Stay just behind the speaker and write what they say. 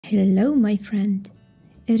Hello, my friend.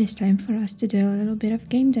 It is time for us to do a little bit of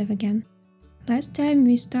game dev again. Last time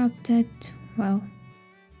we stopped at, well,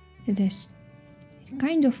 this. It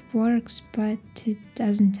kind of works, but it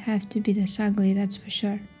doesn't have to be this ugly, that's for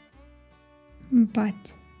sure.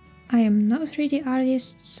 But I am no 3D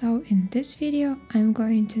artist, so in this video I'm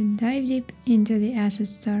going to dive deep into the asset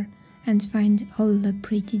store and find all the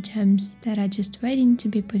pretty gems that are just waiting to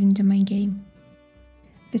be put into my game.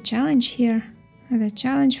 The challenge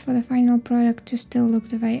for the final product to still look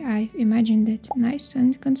the way I've imagined it, nice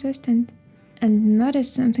and consistent, and not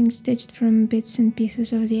as something stitched from bits and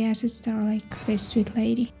pieces of the asset store like this sweet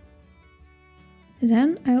lady.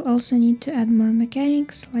 Then I'll also need to add more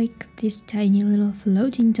mechanics like this tiny little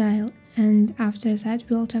floating tile, and after that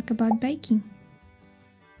we'll talk about baking.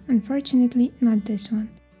 Unfortunately, not this one.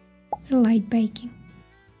 The light baking.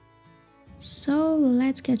 So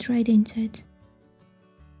let's get right into it.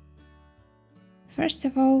 First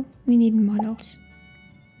of all, we need models.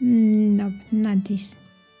 Nope, not this.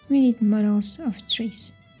 We need models of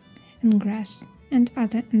trees and grass and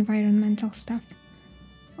other environmental stuff.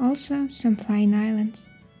 Also, some flying islands.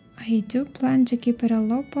 I do plan to keep it a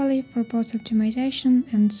low poly for both optimization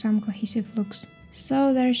and some cohesive looks.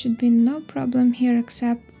 So there should be no problem here,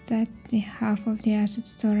 except that the half of the asset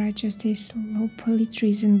store are just these low poly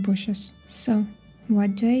trees and bushes. So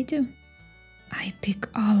what do? I pick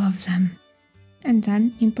all of them and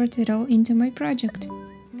then import it all into my project.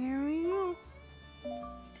 There we go.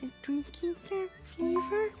 The drinking there,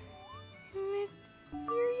 Fleefer. And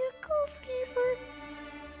here you go, Fleefer.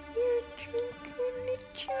 You're drinking the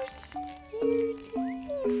juice. You're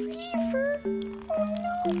drinking Fleefer. Oh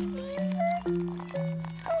no, Fleefer.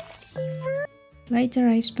 Oh, Fleefer. Later,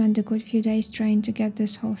 I've spent a good few days trying to get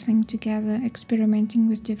this whole thing together, experimenting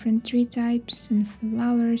with different tree types and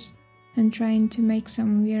flowers, and trying to make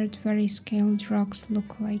some weird, very scaled rocks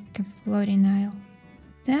look like a floating isle.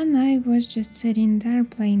 Then I was just sitting there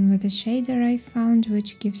playing with a shader I found,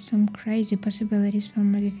 which gives some crazy possibilities for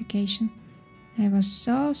modification. I was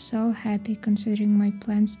so happy considering my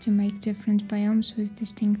plans to make different biomes with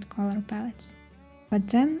distinct color palettes. But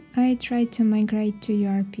then I tried to migrate to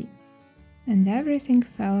URP, and everything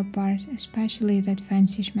fell apart, especially that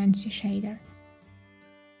fancy schmancy shader.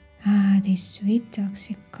 These sweet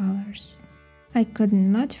toxic colors. I could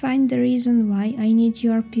not find the reason why I need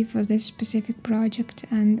URP for this specific project,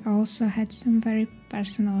 and also had some very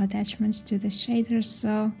personal attachments to the shaders,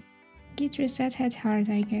 so git reset hit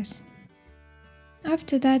hard, I guess.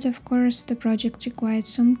 After that, of course, the project required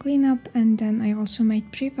some cleanup, and then I also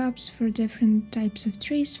made prefabs for different types of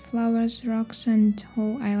trees, flowers, rocks, and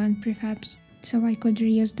whole island prefabs, so I could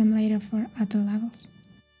reuse them later for other levels.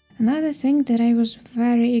 Another thing that I was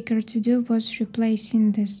very eager to do was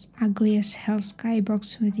replacing this ugly as hell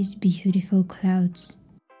skybox with these beautiful clouds.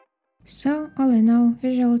 So, all in all,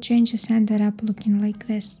 visual changes ended up looking like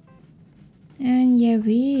this. And yeah,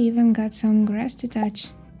 we even got some grass to touch.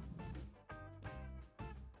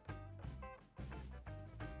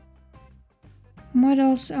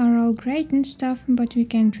 Models are all great and stuff, but we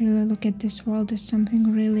can't really look at this world as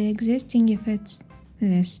something really existing if it's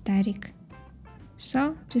this static.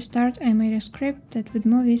 So, to start, I made a script that would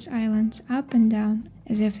move these islands up and down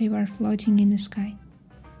as if they were floating in the sky.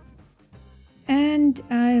 And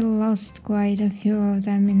I lost quite a few of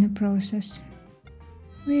them in the process.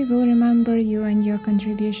 We will remember you and your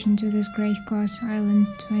contribution to this great cause, Island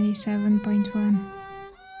 27.1.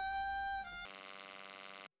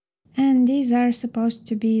 And these are supposed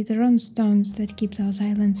to be the rune stones that keep those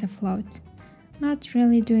islands afloat. Not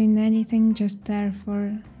really doing anything, just there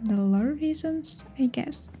for the lore reasons, I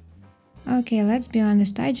guess. Okay, let's be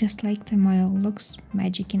honest, I just like the model, looks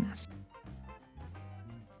magic enough.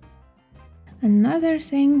 Another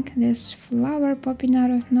thing, this flower popping out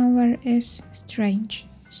of nowhere is strange,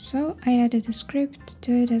 so I added a script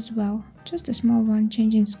to it as well, just a small one,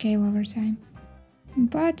 changing scale over time.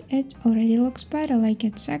 But it already looks better, like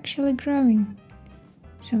it's actually growing.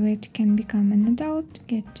 So it can become an adult,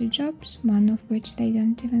 get 2 jobs, one of which they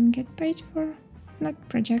don't even get paid for, not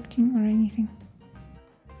projecting or anything.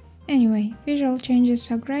 Anyway, visual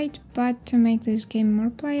changes are great, but to make this game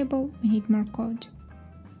more playable, we need more code.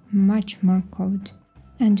 Much more code.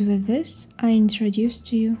 And with this, I introduce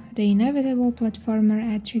to you the inevitable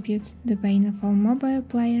platformer attribute, the bane of all mobile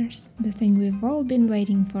players, the thing we've all been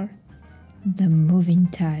waiting for. The moving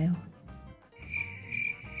tile.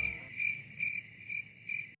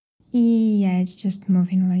 Yeah, it's just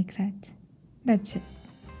moving like that. That's it.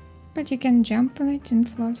 But you can jump on it and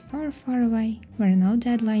float far away, where no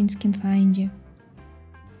deadlines can find you.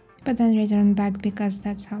 But then return back, because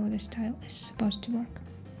that's how this tile is supposed to work.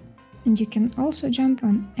 And you can also jump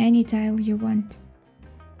on any tile you want.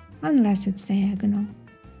 Unless it's diagonal.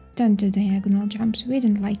 Don't do diagonal jumps, we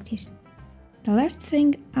don't like this. The last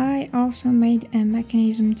thing, I also made a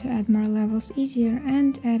mechanism to add more levels easier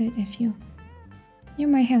and added a few. You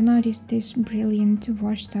may have noticed these brilliant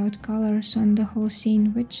washed out colors on the whole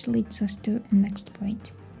scene, which leads us to the next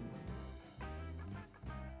point.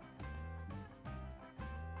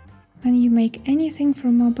 When you make anything for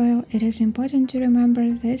mobile, it is important to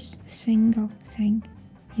remember this single thing.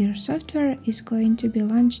 Your software is going to be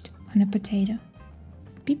launched on a potato.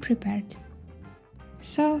 Be prepared.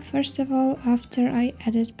 So, first of all, after I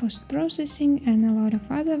added post-processing and a lot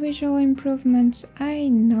of other visual improvements, I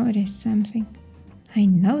noticed something. I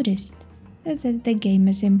noticed that the game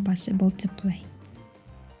is impossible to play.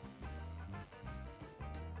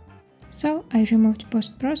 So I removed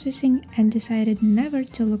post-processing and decided never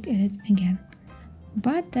to look at it again.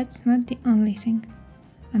 But that's not the only thing.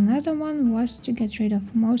 Another one was to get rid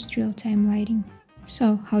of most real-time lighting.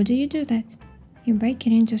 So how do you do that? You bake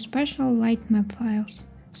it into special light map files.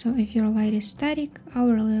 So if your light is static,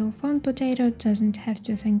 our little phone potato doesn't have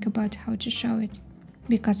to think about how to show it,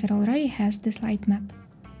 because it already has this light map.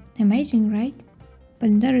 Amazing, right?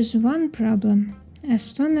 But there is one problem. As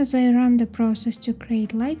soon as I run the process to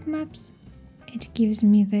create light maps, it gives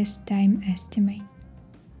me this time estimate.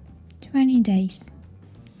 20 days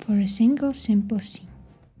for a single simple scene.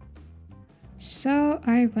 So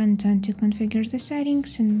I went on to configure the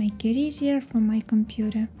settings and make it easier for my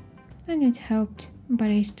computer. And it helped,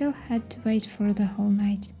 but I still had to wait for the whole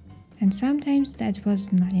night. And sometimes that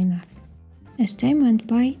was not enough. As time went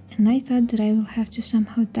by, and I thought that I will have to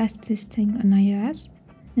somehow test this thing on iOS,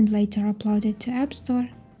 and later upload it to App Store,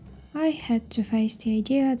 I had to face the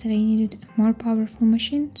idea that I needed a more powerful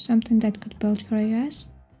machine, something that could build for iOS,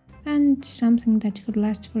 and something that could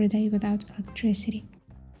last for a day without electricity.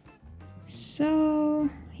 So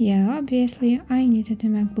yeah, obviously I needed a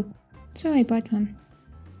MacBook, so I bought one.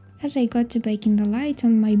 As I got to baking the light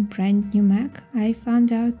on my brand new Mac, I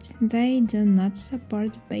found out they do not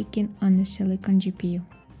support baking on a silicon GPU.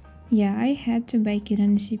 Yeah, I had to bake it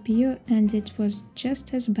on a CPU, and it was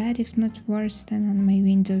just as bad if not worse than on my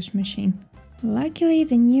Windows machine. Luckily,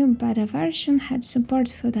 the new beta version had support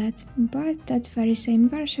for that, but that very same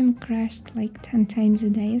version crashed like 10 times a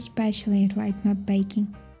day, especially at light map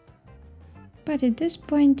baking. But at this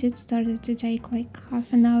point it started to take like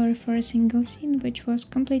half an hour for a single scene, which was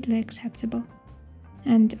completely acceptable.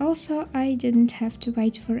 And also I didn't have to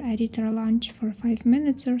wait for editor launch for 5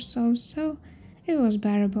 minutes or so, so it was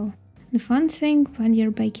bearable. The fun thing, when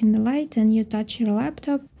you're baking the light and you touch your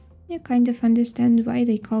laptop, you kind of understand why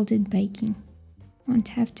they called it baking. Won't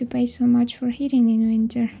have to pay so much for heating in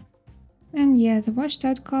winter. And yeah, the washed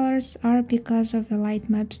out colors are because of the light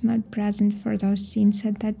maps not present for those scenes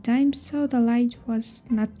at that time, so the light was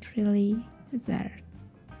not really there.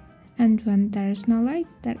 And when there is no light,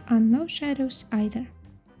 there are no shadows either.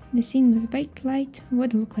 The scene with baked light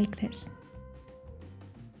would look like this.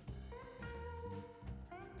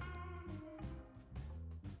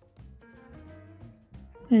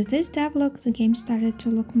 With this devlog, the game started to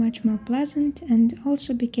look much more pleasant and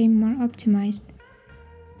also became more optimized.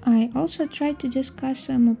 I also tried to discuss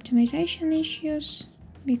some optimization issues,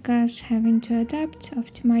 because having to adapt,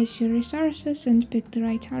 optimize your resources and pick the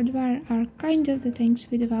right hardware are kind of the things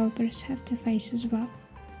we developers have to face as well.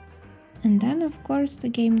 And then of course the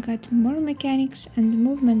game got more mechanics and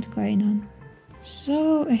movement going on.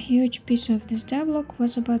 So a huge piece of this devlog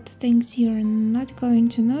was about the things you're not going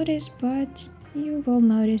to notice, but you will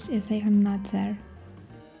notice if they are not there.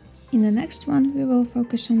 In the next one we will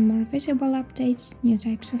focus on more visible updates, new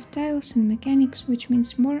types of tiles and mechanics, which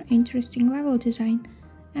means more interesting level design,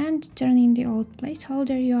 and turning the old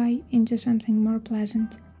placeholder UI into something more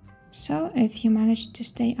pleasant. So if you managed to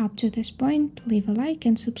stay up to this point, leave a like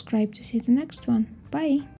and subscribe to see the next one. Bye!